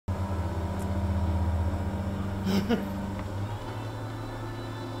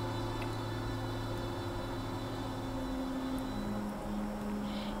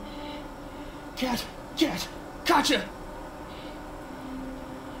Cat, gotcha!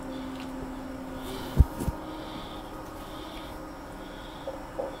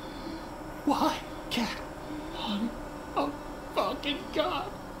 Why, Cat? Honey, oh, fucking God!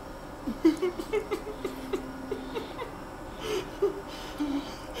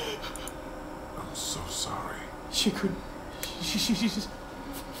 I'm so sorry. She couldn't. She just.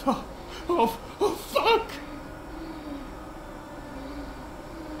 Oh, fuck!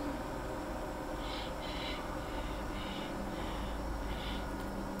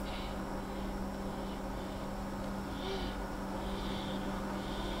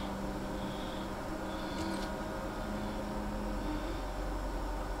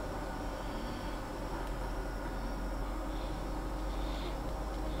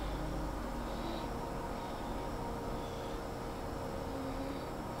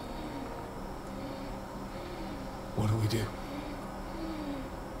 What do we do?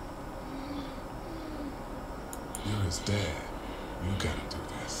 You're his dad. You gotta do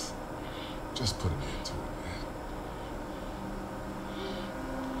this. Just put an end to it, man.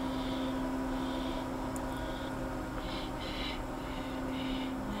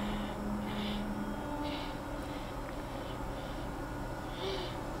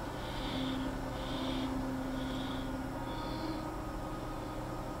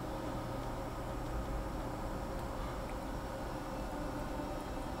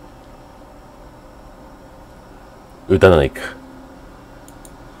歌わないか。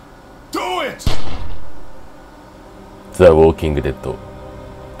ザ・ウォーキングデッド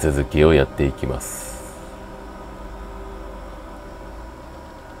続きをやっていきます。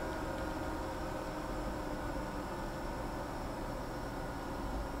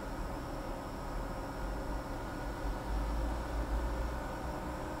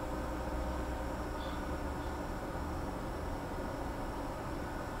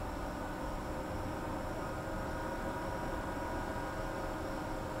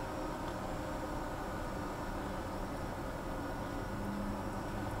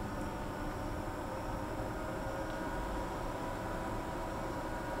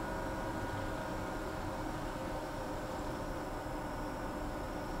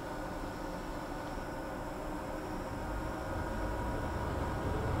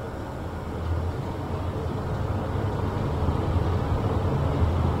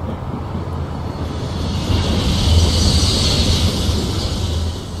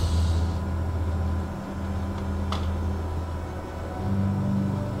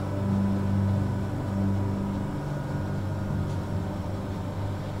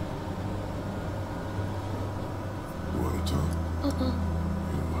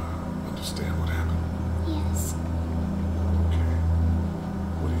Understand what happened? Yes. Okay.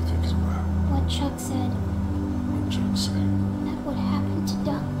 What do you think it's about? What Chuck said. What Chuck said? That what happened to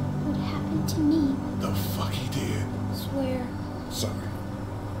Duck would happen to me. The fuck he did? Swear. Sorry.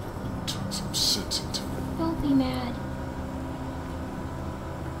 Talk some sense into it. Don't be mad.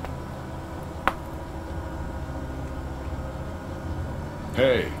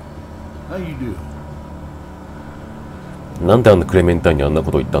 Hey, how you doing? なんであんなクレメンタインにあんな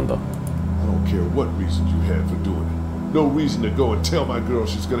こと言ったんだ。 I don't care what reasons you had for doing it. No reason to go and tell my girl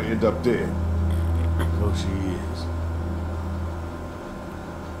she's gonna end up dead. Because she is.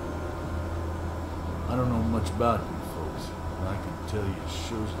 I don't know much about you folks, but I can tell you as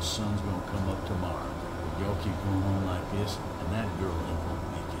sure as the sun's gonna come up tomorrow. Y'all keep going on like this, and that girl ain't gonna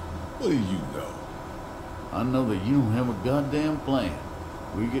make it. What do you know? I know that you don't have a goddamn plan.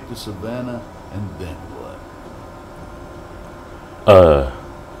 We get to Savannah, and then what? あ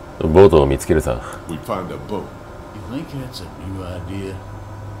あ、ボートを見つけるさ。 We find a boat. You think that's a new idea?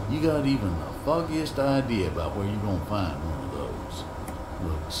 You got even the foggiest idea about where you're gonna find one of those.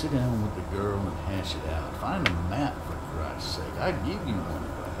 Look, sit down with the girl and hash it out. Find a map, for Christ's sake. I'd give you one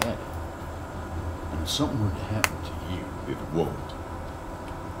if I had it. And if something were to happen to you... It won't.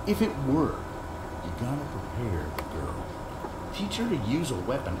 If it were, you gotta prepare the girl. Teach her to use a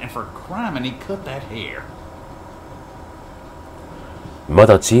weapon, and for criminy, cut that hair. ま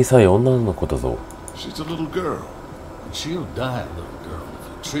だ小さい女の子だぞ。 She's a little girl. She'll die a little girl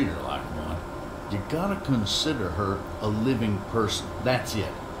if you treat her like one. You gotta consider her a living person. That's it.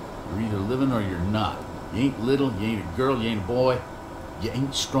 You're either living or you're not. You ain't little, you ain't a girl, you ain't a boy. You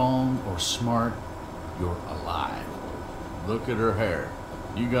ain't strong or smart. You're alive. Look at her hair.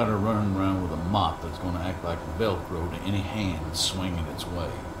 You got her running around with a mop that's gonna act like Velcro to any hand swinging its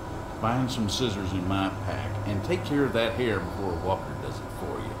way. Find some scissors in my pack and take care of that hair before Walker does it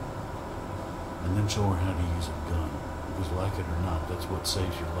for you. and then show her how to use a gun. Because like it or not, that's what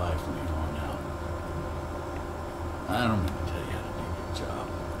saves your life from here on out. I don't mean to tell you how to do your job,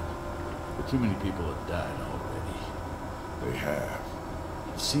 but too many people have died already. They have.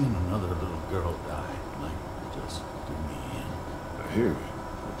 Seeing another little girl die might just do me in. I hear you.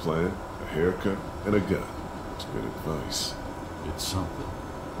 A plan, a haircut, and a gun. It's good advice. It's something.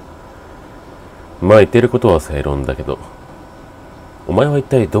 まあ言ってることは正論だけど、お前は一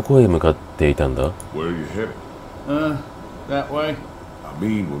体どこへ向かっていたんだ？ Where are you headed? That way? I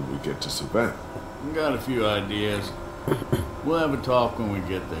mean when we get to Savannah. Got a few ideas. We'll have a talk when we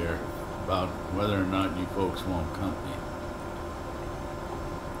get there about whether or not you folks want company.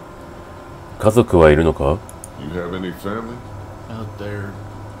 家族はいるのか？ You have any family? Out there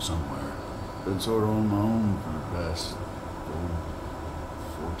somewhere. Been sort of on my own for the past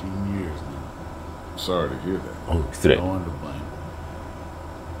 14 years now. Sorry to hear that. お、失礼。 No one to blame.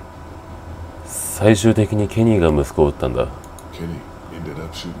 最終的にケニーが息子を撃ったんだ。 Kenny ended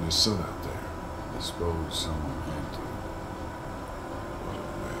up shooting his son out there. I suppose someone had to. What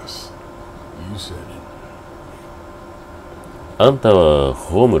a mess. You said it. あんたは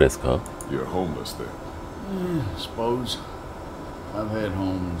ホームレスか？ You're homeless then. I suppose. I've had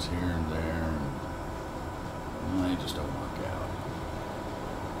homes here and there, and they just don't work out.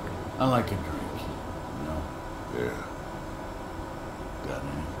 I like a drink, you know. Yeah. Got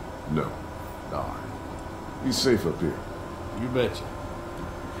any? No. Darn. He's safe up here. You betcha.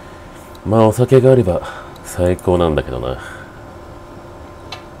 まあお酒があれば最高なんだけどな。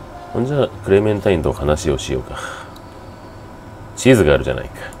ほんじゃクレメンタインと話をしようか。チーズがあるじゃない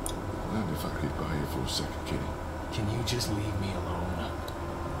か。Mind if I get by you for a second, Kenny? Can you just leave me alone?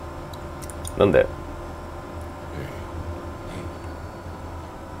 なんで？ Hey, Hey,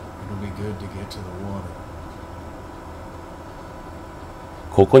 it'll be good to get to the water.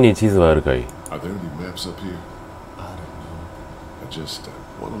 ここに地図はあるかい？ are there any maps up here? I don't know. I just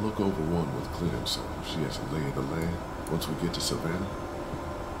want to look over one with Clem so she has a lay of the land once we get to Savannah.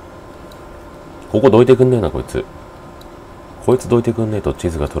 ここどいてくんねえなこいつ。こいつどいてくんねえと地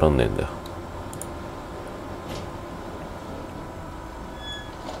図が取らんねえんだよ。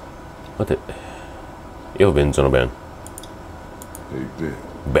待て。よ、便所の弁。Hey, Ben.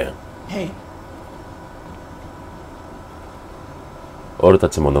 弁。 Hey, 俺た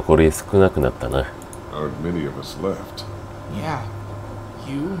ちも残り少なくなったな。 Aren't many of us left? yeah.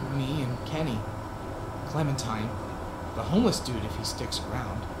 You, me, and Kenny. Clementine. The homeless dude if he sticks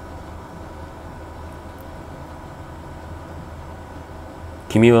around.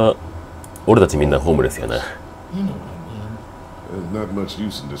 君は俺たちみんなホームレスやな。 You know what I mean. There's not much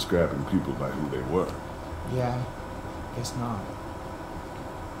use in describing people by who they were. Yeah, guess not.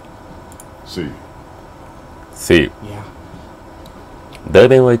 See, See you。 Yeah. 大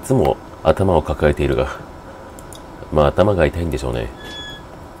弁はいつも頭を抱えているが、まあ頭が痛いんでしょうね。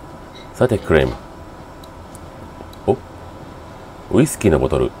さてクレーム。お、ウイスキーのボ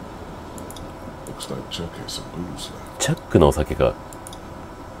トル。 looks like Chuck has some booze left. チャックのお酒か。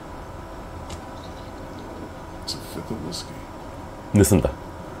 It's a fifth of whiskey. 盗んだ。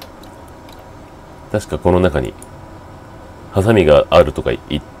確かこの中にハサミがあるとか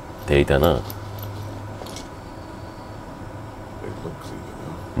言っていたな。 They look clean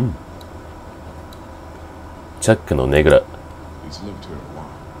enough. チャックのねぐら。 He's lived here a while.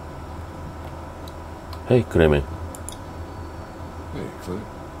 はい、クレメン。 Hey, Clint.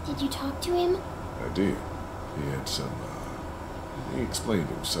 Did you talk to him? I did. He had some, he explained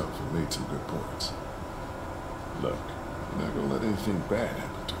himself and made some good points. Look, you're not gonna let anything bad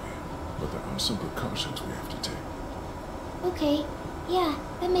happen to you, but there are some precautions we have to take. Okay. Yeah,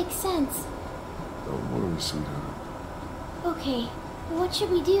 that makes sense. Don't worry, sweetheart. Okay. What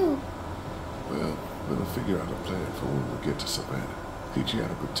should we do? Well, we're gonna figure out a plan for when we get to Savannah. Teach you how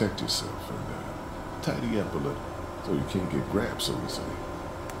to protect yourself and, tidy up a little so you can't get grabbed so easily.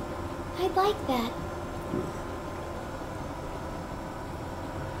 I'd like that.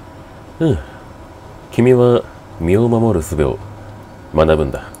 Good. 君は身を守る術を学ぶ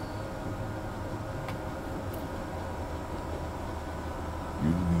んだ。 You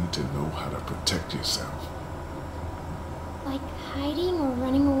need to know how to protect yourself. Like hiding or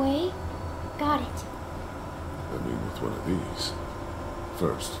running away? Got it. I mean, with one of these.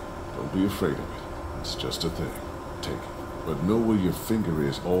 First, don't be afraid of it. It's just a thing. Take it. But know where your finger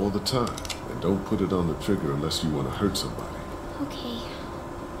is all the time. And don't put it on the trigger unless you want to hurt somebody. Okay.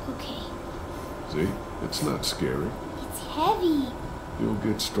 Okay. See? It's not scary. It's heavy. You'll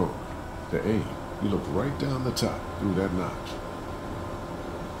get stronger. To aim, you look right down the top through that notch.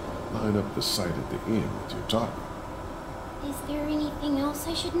 Line up the sight at the end with your target. Is there anything else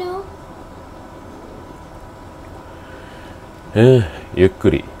I should know? ゆっく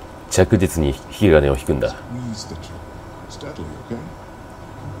り着実に引き金を引くんだ。 Squeeze the trigger. Steadily, okay?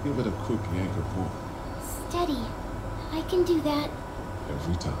 Give it a quick yank or pull. Steady. I can do that.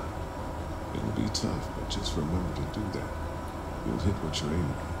 Every time. It'll be tough, but just remember to do that. You'll hit what you're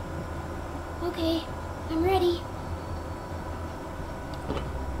aiming at. Okay, I'm ready.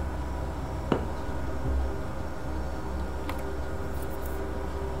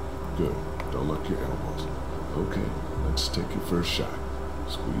 Good. Don't lock your elbows. Okay, let's take your first shot.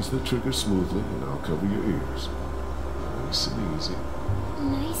 Squeeze the trigger smoothly, and I'll cover your ears. Nice and easy.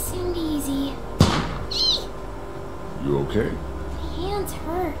 Nice and easy. You okay? My hands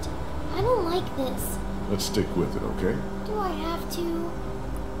hurt. I don't like this. Let's stick with it, okay? Do I have to?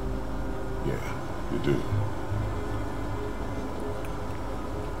 Yeah, you do.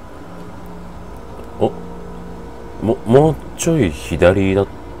 もうちょい左だっ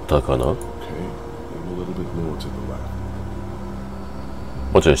たかな。 Okay, aim a little bit more to the left.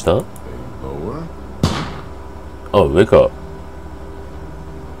 もうちょい下。 Aim lower. あ、上か。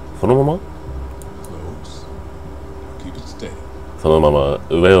そのまま Close. Keep it steady. そのまま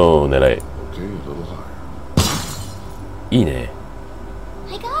上を狙え。 Okay, a little higher. いいね。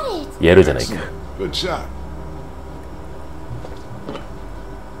 I got it. やるじゃないか。 Good shot.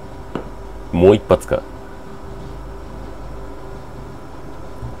 もう一発か。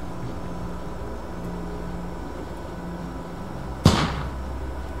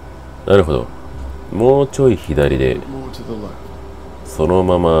なるほど。もうちょい左で、 More to the left. その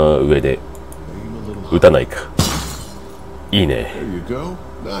まま上で Aim a little 打たないか。いいね。 There you go.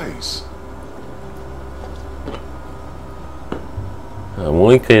 Nice. あ、も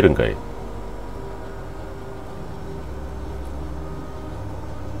う一回やるんかい。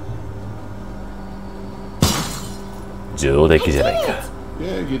上出来じゃないか。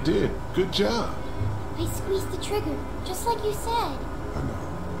 Yeah, you did. Good job. I squeezed the trigger, just like you said. I know.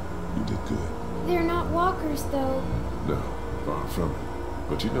 You did good. They're not walkers, though. No, far from it.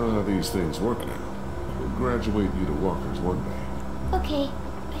 But you know how these things work now. We'll graduate you to walkers one day. Okay,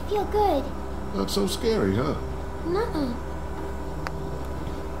 I feel good. Not so scary, huh? Nuh-uh.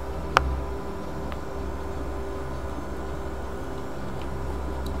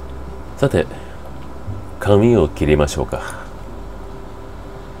 さて、髪を切りましょうか。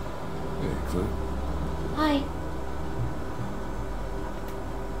 Hey, Clint. Hi.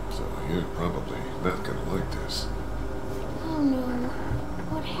 So you're probably not gonna like this. Oh no.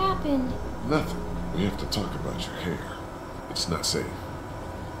 What happened? Nothing. We have to talk about your hair. It's not safe.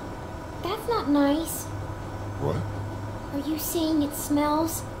 That's not nice. What? Are you saying it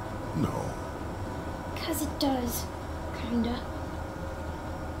smells? No. 'Cause it does. Kinda.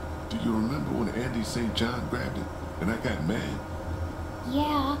 Do you remember when Andy St. John grabbed it and I got mad?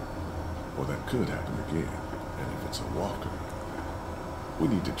 Yeah. Well, that could happen again. And if it's a walker, we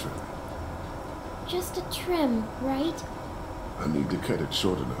need to trim it. Just a trim, right? I need to cut it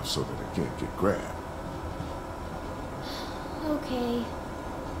short enough so that it can't get grabbed. Okay.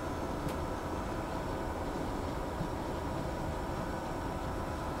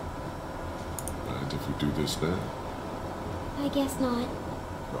 Mind if we do this now? I guess not.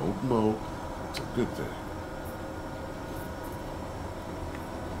 Don't mope. It's a good thing.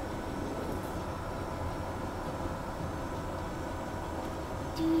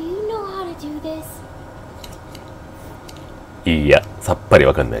 Do you know how to do this? いや、さっぱり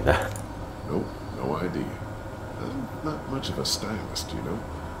わかんないな。 Nope, no idea. I'm not much of a stylist, you know.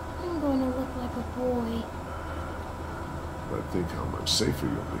 I'm gonna look like a boy. But think how much safer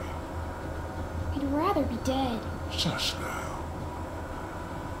you'll be. I'd rather be dead. Shush now.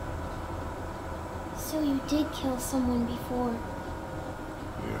 So you did kill someone before.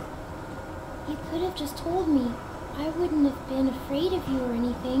 Yeah. You could have just told me. I wouldn't have been afraid of you or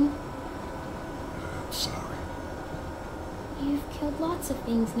anything. I'm sorry. You've killed lots of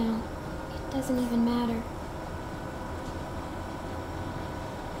things now. It doesn't even matter.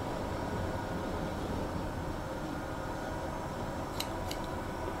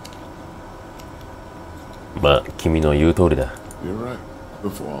 Kimi no言う通りだ。 You're right.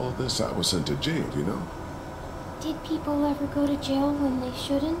 Before all of this, I was sent to jail, you know? Did people ever go to jail when they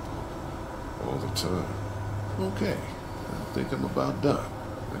shouldn't? All the time. Okay. I think I'm about done.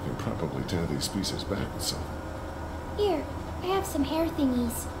 I can probably tie these pieces back with something. Here, I have some hair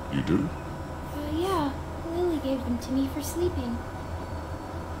thingies. You do? Yeah. Lily gave them to me for sleeping.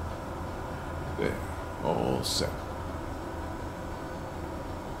 There. All set.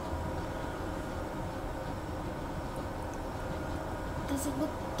 Does it look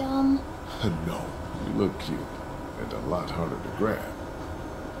dumb? No. You look cute. And a lot harder to grab.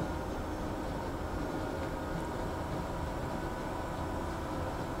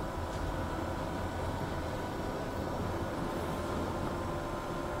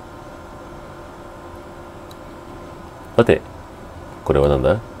 さて、これはなん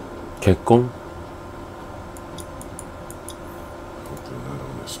だ？結婚？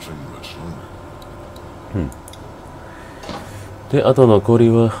 で、あと残り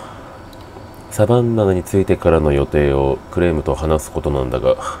はサバンナについてからの予定をクレームと話すことなんだ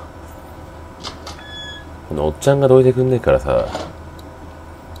が、このおっちゃんがどいてくんねえからさ、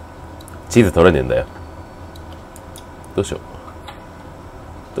地図取れねえんだよ。どうしよ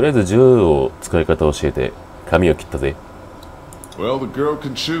う。とりあえず銃を使い方を教えて髪を切ったぜ。 Well, the girl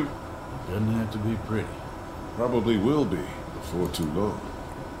can shoot. Doesn't have to be pretty. Probably will be before too long.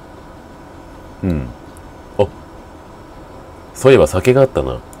 あ、そういえば酒があった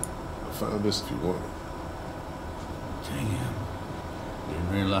な。 I found this if you want it. Damn.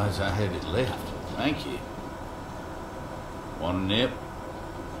 Didn't realize I had it left. Thank you. Want a nip?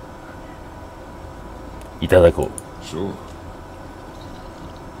 いただこう。 Sure.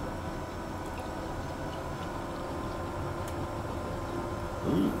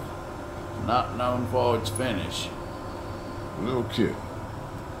 Not known for its finish. No kidding.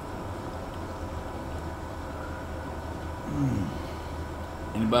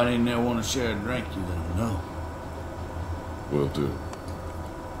 Anybody in there want to share a drink, you let them know. Will do.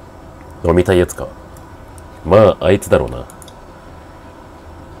 飲みたいやつか。まあ、あいつだろうな。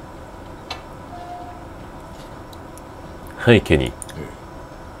はい、ケニー。Hey,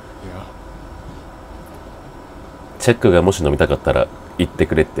 チェックがもし飲みたかったら言って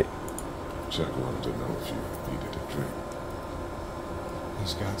くれって。 Chuck wanted to know if you needed a drink.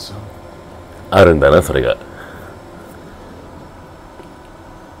 He's got some. あるんだな、それが。Yeah,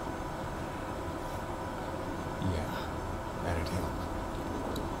 that'd help.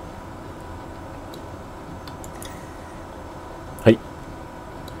 はい。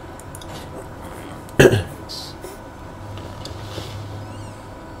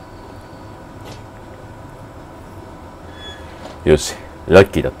よし、ラ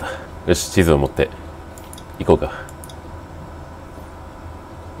ッキーだった。よし、地図を持って行こうか。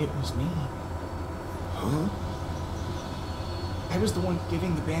 It was me. Huh? I was the one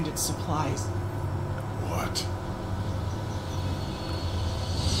giving the bandits supplies. What?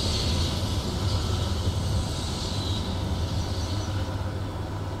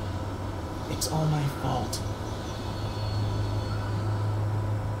 It's all my fault.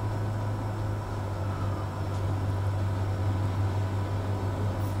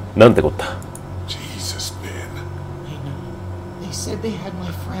 なんてこった。 Jesus, Ben. I know. They said they had my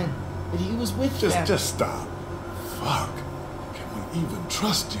friend, that he was with them. Just stop. Fuck. Can we even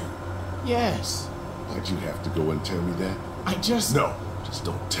trust you? Yes. Why'd you have to go and tell me that? I just... No, just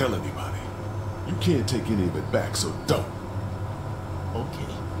don't tell anybody. You can't take any of it back, so don't. Okay.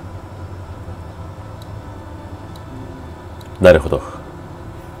 なるほど。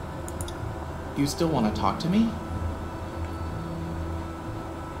 You still want to talk to me?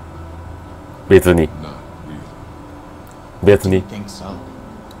 別に、 Not really. 別に Think so.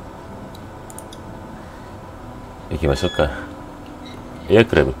 行きましょうか。いや、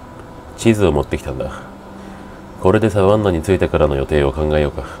クレブ、地図を持ってきたんだ。これでサバンナに着いてからの予定を考えよ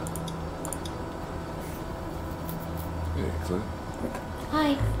うか。 Hey, Clint.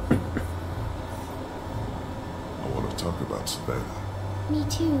 Hi. I want to talk about Savannah. Me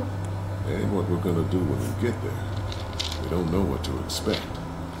too. And what we're gonna do when we get there. We don't know what to expect.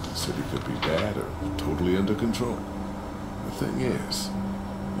 The city could be bad or totally under control. The thing is,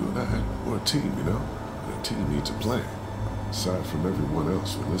 you and I, we're a team, you know? And a team needs a plan. Aside from everyone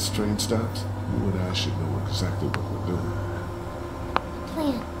else, when this train stops, you and I should know exactly what we're doing.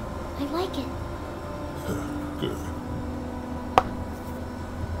 Plan. I like it. Good.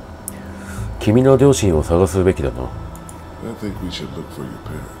 君の両親を探すべきだな。 I think we should look for your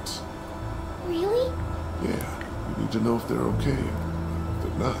parents. Really? Yeah, we need to know if they're okay. If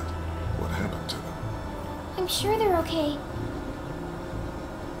they're not, what happened to them? I'm sure they're okay.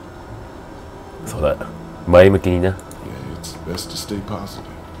 そうだ。前向きにな。 Yeah, it's best to stay positive.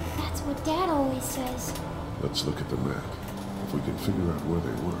 That's what Dad always says. Let's look at the map. If we can figure out where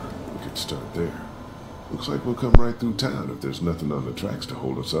they were, we could start there. Looks like we'll come right through town if there's nothing on the tracks to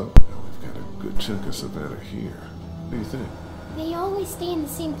hold us up. Now we've got a good chunk of Savannah here. What do you think? They always stay in the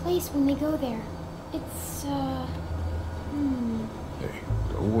same place when they go there. It's, Hey,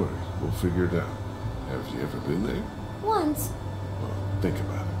 don't worry. We'll figure it out. Have you ever been there? Once. Well, think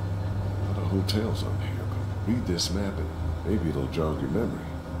about it. A lot of hotels on here, but read this map and maybe it'll jog your memory.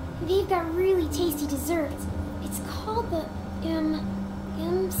 They've got really tasty desserts. It's called the,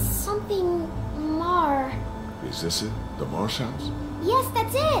 something Mar. Is this it? The Marsh House? Yes,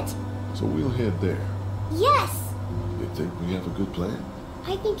 that's it! So we'll head there. Yes! You think we have a good plan?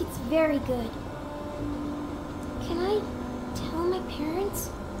 I think it's very good. Can I tell my parents?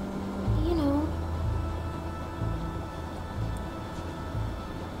 You know.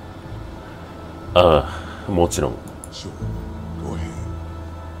 ああ、もちろん。Sure. Go ahead.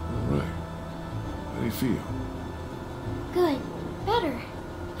 All right. How do you feel? Good. Better.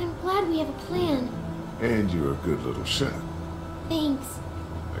 I'm glad we have a plan. And you're a good little shot. Thanks.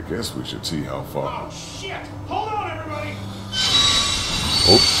 I guess we should see how far. Oh, shit! Hold on, everybody!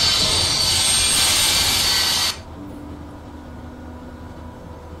 お、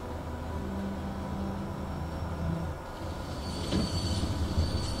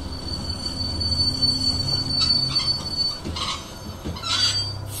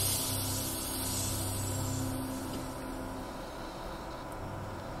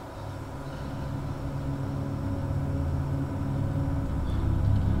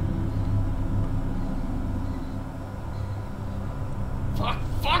Fuck!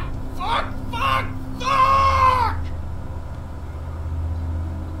 Fuck! Fuck! Fuck! Fuck!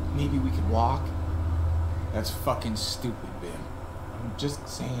 Maybe we could walk? That's fucking stupid, Ben. I'm just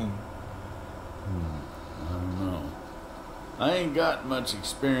saying. I don't know. I ain't got much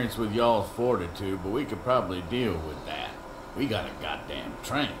experience with y'all's fortitude, but we could probably deal with that. We got a goddamn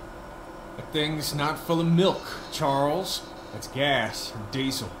train. That thing's not full of milk, Charles. That's gas or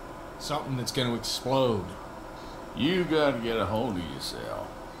diesel. Something that's gonna explode. You gotta get a hold of yourself.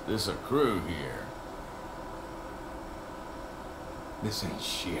 This a crew here. This ain't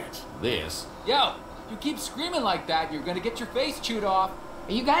shit. This? Yo, you keep screaming like that, you're gonna get your face chewed off.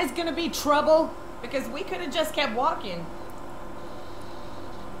 Are you guys gonna be trouble? Because we could have just kept walking.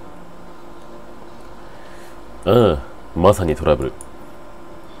 うん、まさにトラブル。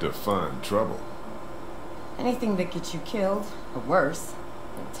 Define trouble. Anything that gets you killed, or worse,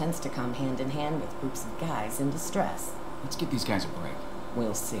 it tends to come hand in hand with groups of guys in distress. Let's give these guys a break.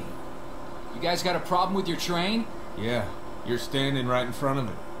 We'll see. You guys got a problem with your train? Yeah, you're standing right in front of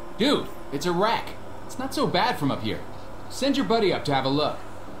it. Dude, it's a wreck. It's not so bad from up here. Send your buddy up to have a look.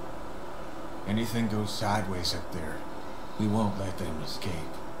 Anything goes sideways up there, we won't let them escape.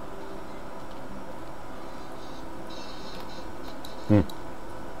 うん。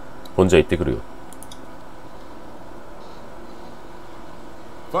ほんじゃ行ってくるよ。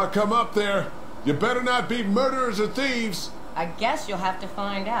If I come up there, you better not be murderers or thieves. I guess you'll have to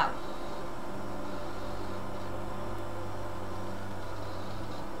find out.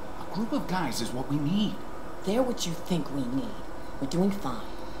 A group of guys is what we need. They're what you think we need. We're doing fine.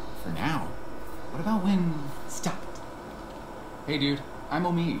 For now. What about when... Stop it. Hey dude, I'm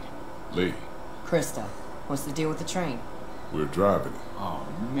Omid. Lee, Krista, what's the deal with the train? we're driving it. Oh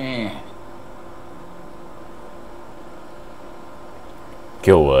man.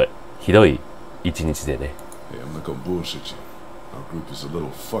 今日はひどい一日でね。 Hey, I'm not gonna bullshit you. Our group is a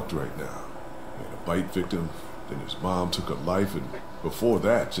little fucked right now. We had a bite victim, then his mom took a life, and before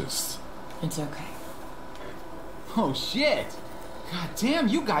that, just... It's okay. Oh shit. God damn,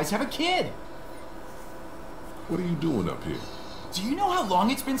 you guys have a kid. What are you doing up here? Do you know how long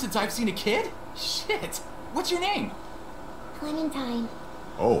it's been since I've seen a kid? Shit. What's your name? Clementine.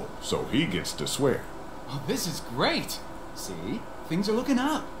 Oh, so he gets to swear. Oh, this is great. See? Things are looking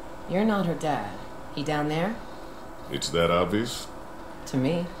up. You're not her dad. He down there? It's that obvious? To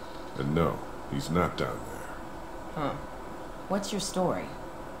me. And no, he's not down there. Huh. What's your story?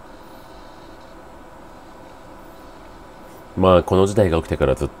 まあこの事態が起きてか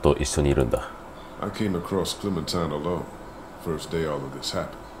らずっと一緒にいるんだ。 I came across Clementine alone. First day all of this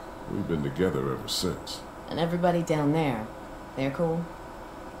happened. We've been together ever since. And everybody down there, they're cool?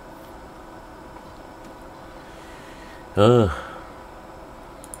 ああ、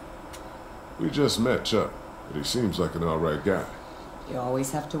 We just met Chuck, but he seems like an alright guy. You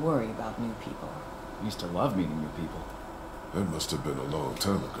always have to worry about new people. I used to love meeting new people. That must have been a long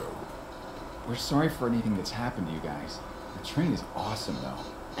time ago. We're sorry for anything that's happened to you guys. The train is awesome, though.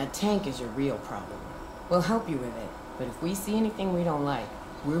 That tank is your real problem. We'll help you with it, but if we see anything we don't like,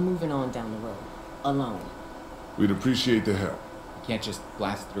 we're moving on down the road. Alone. We'd appreciate the help. You can't just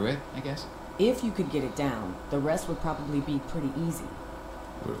blast through it, I guess? If you could get it down, the rest would probably be pretty easy.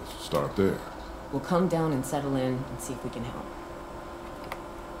 We'll start there. We'll come down and settle in and see if we can help.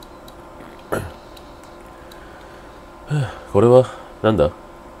 これはなんだ？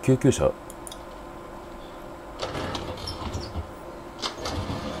救急車？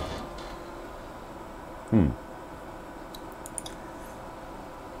うん。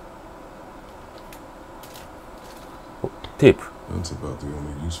お、テープ。 That's about the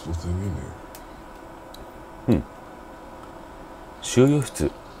only useful thing in here. うん。収容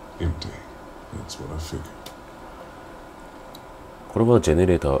室。 Empty. That's what I figured. これはジェネ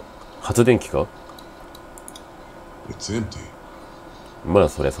レーター。発電機か？ It's empty. まあ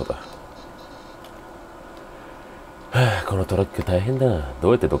そりゃそうだ。はあ、このトラック大変だな。ど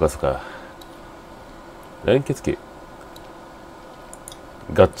うやってどかすか。連結器。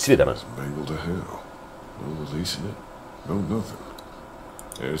がっちりだな。It's mangled to hell. No releasing it. No nothing.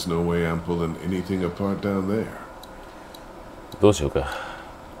 There's no way I'm pulling anything apart down there. どうしようか。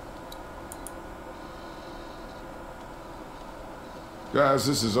Guys,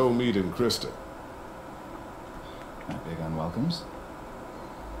 this is Omid and Krista. Not big on welcomes.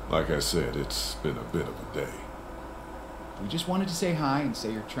 Like I said, it's been a bit of a day. We just wanted to say hi and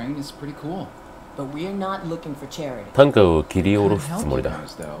say your train is pretty cool. But we're not looking for charity. 単価を切り下ろ Can't すつ help も you りだ。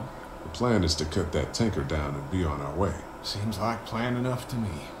 guys, though. The plan is to cut that tanker down and be on our way. Seems like plan enough to me.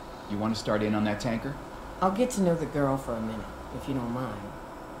 You want to start in on that tanker? I'll get to know the girl for a minute, if you don't mind.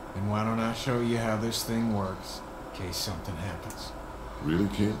 And why don't I show you how this thing works, in case something happens? Really,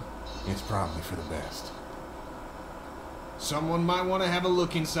 kid? It's probably for the best. Someone might want to have a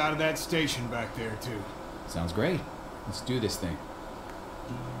look inside of that station back there, too. Sounds great. Let's do this thing.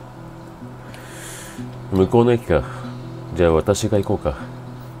 向こうの駅か。じゃあ私が行こうか。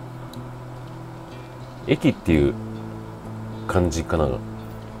駅っていう感じかな。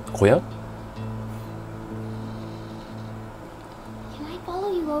小屋？ Can I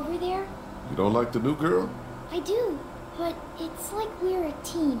follow you over there? You don't like the new girl? I do, but it's like we're a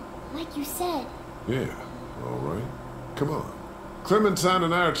team, like you said. Yeah, all right. Come on. Clementine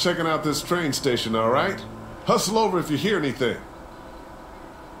and I are checking out this train station, all right? Hustle over if you hear anything.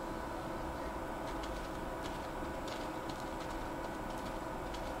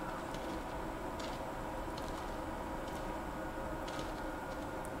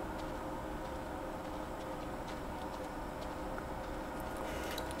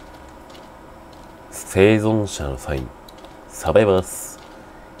 生存者のサイン。サバイバース。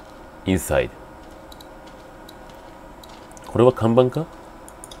インサイド。これは看板か？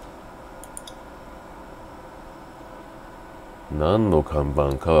何の看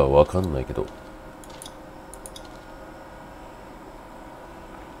板かはわかんないけど。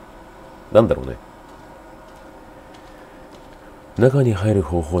なんだろうね。中に入る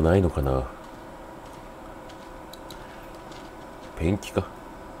方法ないのかな？ペンキか？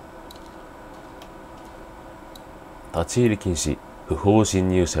立ち入り禁止。不法侵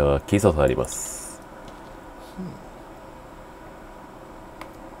入者は起訴されます。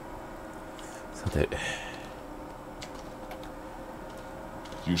さて。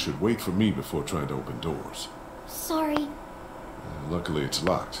You should wait for me before trying to open doors. Sorry. Luckily, it's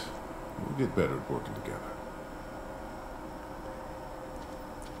locked. We'll get better at working together.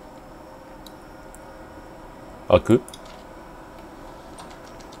 開く？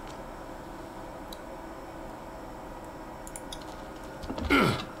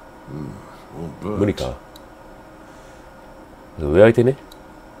無理か。上開いてね。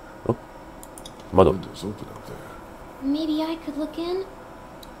お？窓。 Windows open up there. Maybe I could look in?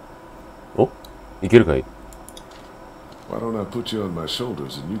 お？いけるかい？ Why don't I put you on my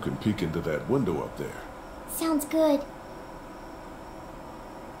shoulders and you can peek into that window up there? Sounds good.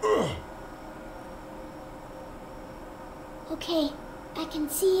 Okay, I can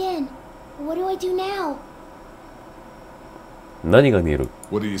see in. What do I do now? 何が見える？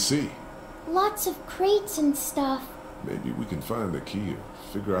 What do you see? Lots of crates and stuff. Maybe we can find the key or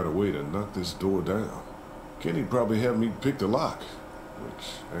figure out a way to knock this door down. Kenny'd probably have me pick the lock,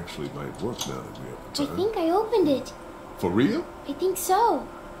 which actually might work now that we have the I time. think I opened it. For real? I think so.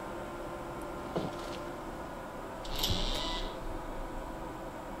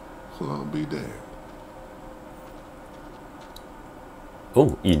 Well, I'll be damned. お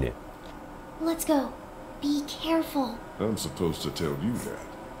う、いいね。 Let's go. Be careful. I'm supposed to tell you that.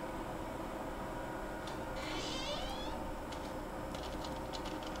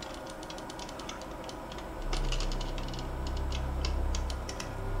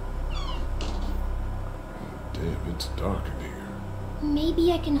 Damn, it's dark in here.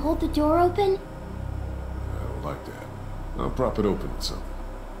 Maybe I can hold the door open? I don't like that. I'll prop it open with something.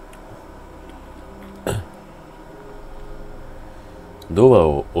 ドア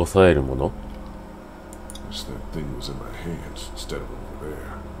を押さえるもの？ Wish that thing was in my hands instead of over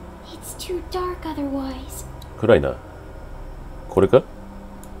there. It's too dark otherwise. 暗いな。これか？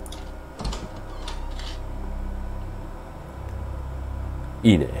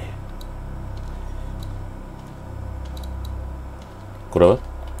いいね。これは？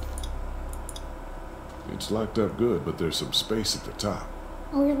 It's locked up good, but there's some space at the top.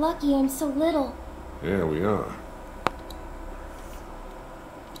 We're lucky I'm so little. Yeah, we are.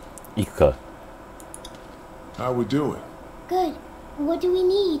 行くか。 How we doing? Good. What do we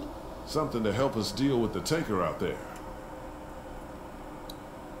need? Something to help us deal with the tanker out there.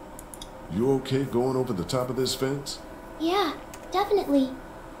 You okay going over the top of this fence? Yeah, definitely.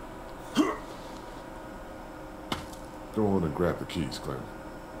 Go on and grab the keys, Clem.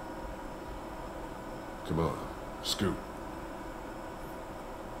 Come on, scoot.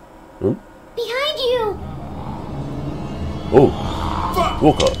 Hmm? Behind you! Oh!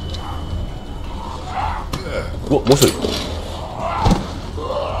 Walker! Oh, もう一人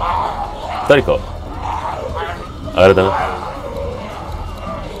二人かあれだな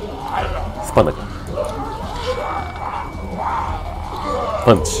スパナか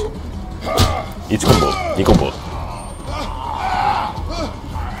パンチ1コンボ2コンボ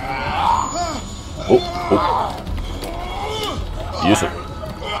およいしょ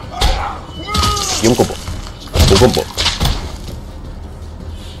4コンボ5コンボ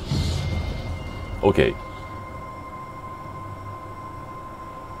OK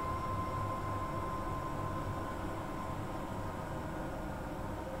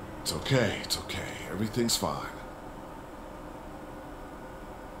It's okay, it's okay. Everything's fine.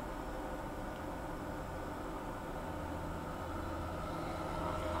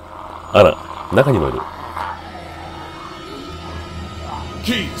 あら中にもいる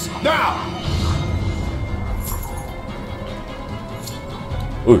Keys, now!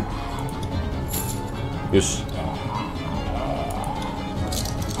 おいよし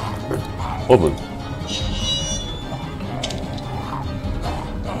オープン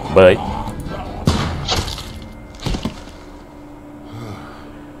バイ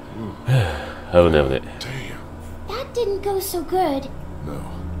危ない危ない Damn. That didn't go so good. No,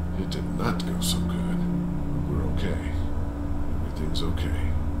 it did not go so good. We're okay. Everything's okay.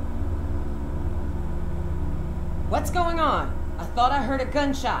 What's going on? I thought I heard a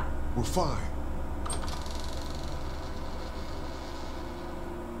gunshot. We're fine.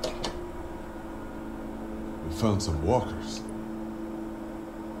 We found some walkers.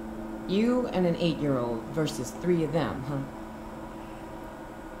 You and an 8-year-old versus 3 of them, huh?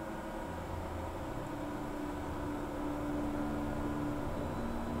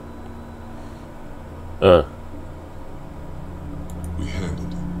 We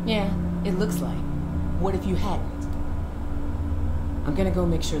handled it. Yeah, it looks like. What if you hadn't? I'm gonna go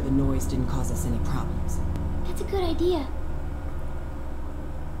make sure the noise didn't cause us any problems. That's a good idea.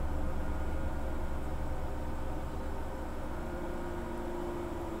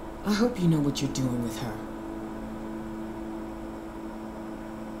 I hope you know what you're doing with her.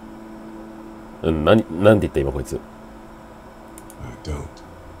 なんて言った今こいつ I don't.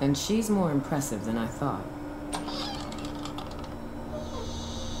 And she's more impressive than I thought.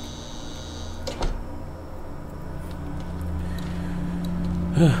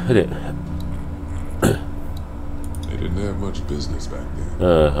 で They didn't have much business back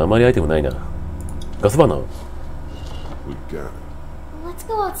then. あまりアイテムないなガスバーナー We got it. Let's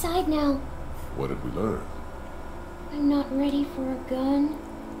go outside now. What did we learn? I'm not ready for a gun.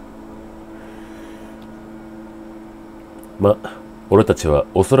 ま俺たちは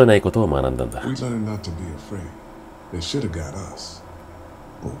恐れないことを学んだんだ We learned not to be afraid. They should have got us.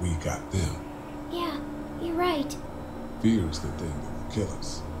 But we got them. Yeah, you're right. Fear's the thing that will kill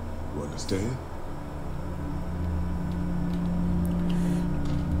us. You understand?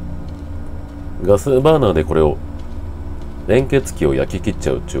 ガスバーナーでこれを連結器を焼き切っち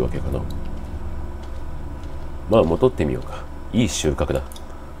ゃうっちゅうわけかなまあ戻ってみようかいい収穫だ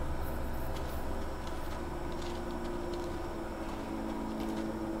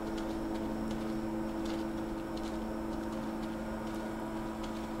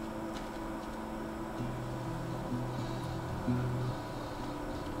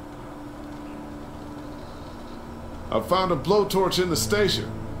I found a blowtorch in the station.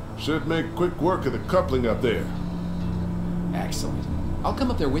 Should make quick work of the coupling up there. Excellent. I'll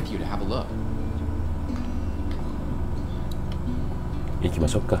come up there with you to have a look. 行きま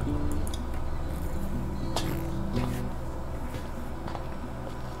しょうか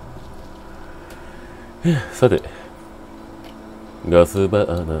さてガスバ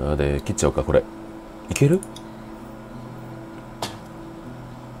ーナーで切っちゃおうかこれいける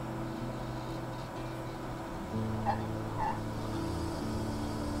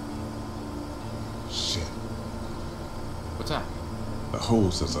Shit. What's that? The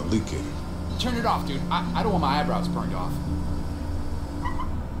hoses are leaking. Turn it off, dude. I don't want my eyebrows burned off.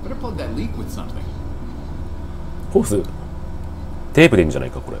 Better plug that leak with something. ホーステープでいいんじゃな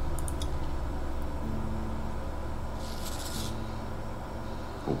いかこれ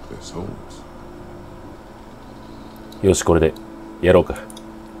Hope this holds. よしこれでやろうか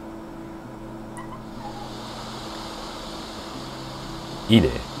いいね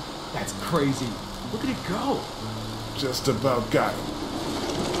That's crazy. Look at it go. Just about got it.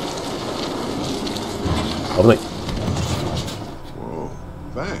 危ない。 Whoa,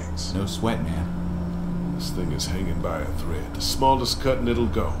 thanks. No sweat, man. This thing is hanging by a thread. The smallest cut and it'll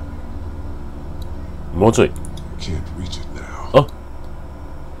go. もうちょい。 Can't reach it now. あ、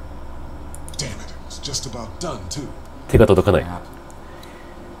 Damn it, it's just about done too. 手が届かない。 Crap.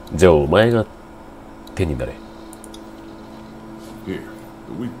 じゃあお前が手になれ。 Here,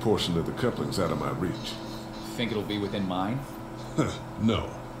 the weak portion of the coupling's out of my reach. Think it'll be within mine? No,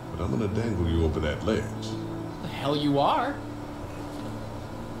 but I'm gonna dangle you over that ledge. The hell you are?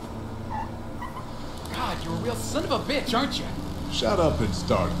 God, you're a real son of a bitch, aren't you? Shut up and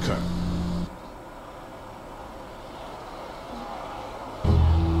start cutting.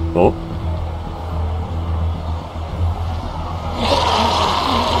 お、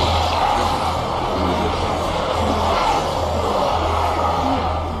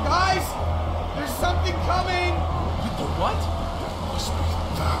 Guys! There's something coming! The what? Must be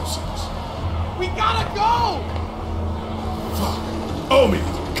thousands. We gotta go! Fuck. Omi,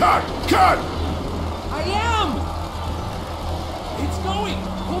 cut! Cut! I am! It's going!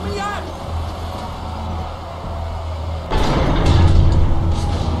 Pull me up!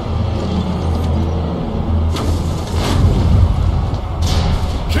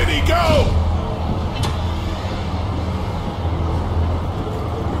 Kitty, go!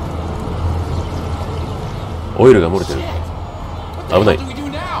 オイルが漏れてる。 What the 危ない。 hell do we do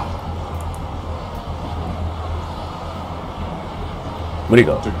now? 無理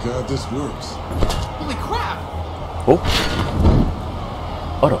か。 To God, this works. Holy crap! お、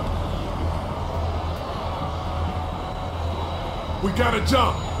あら、 We gotta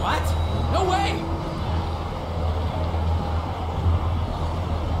jump. What? No way!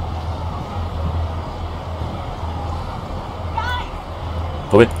 Guys!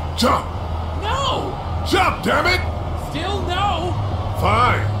 飛べ。 Jump! No! Jump, damn it! Still no!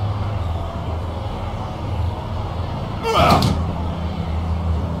 Fine. Ah!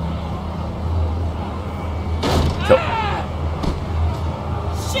 そう。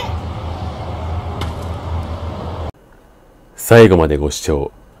 Shit! 最後までご視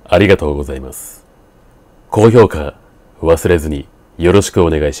聴ありがとうございます。高評価忘れずによろしくお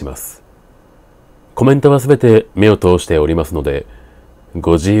願いします。コメントはすべて目を通しておりますので、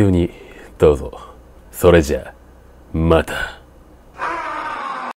ご自由にどうぞ。それじゃあ、また。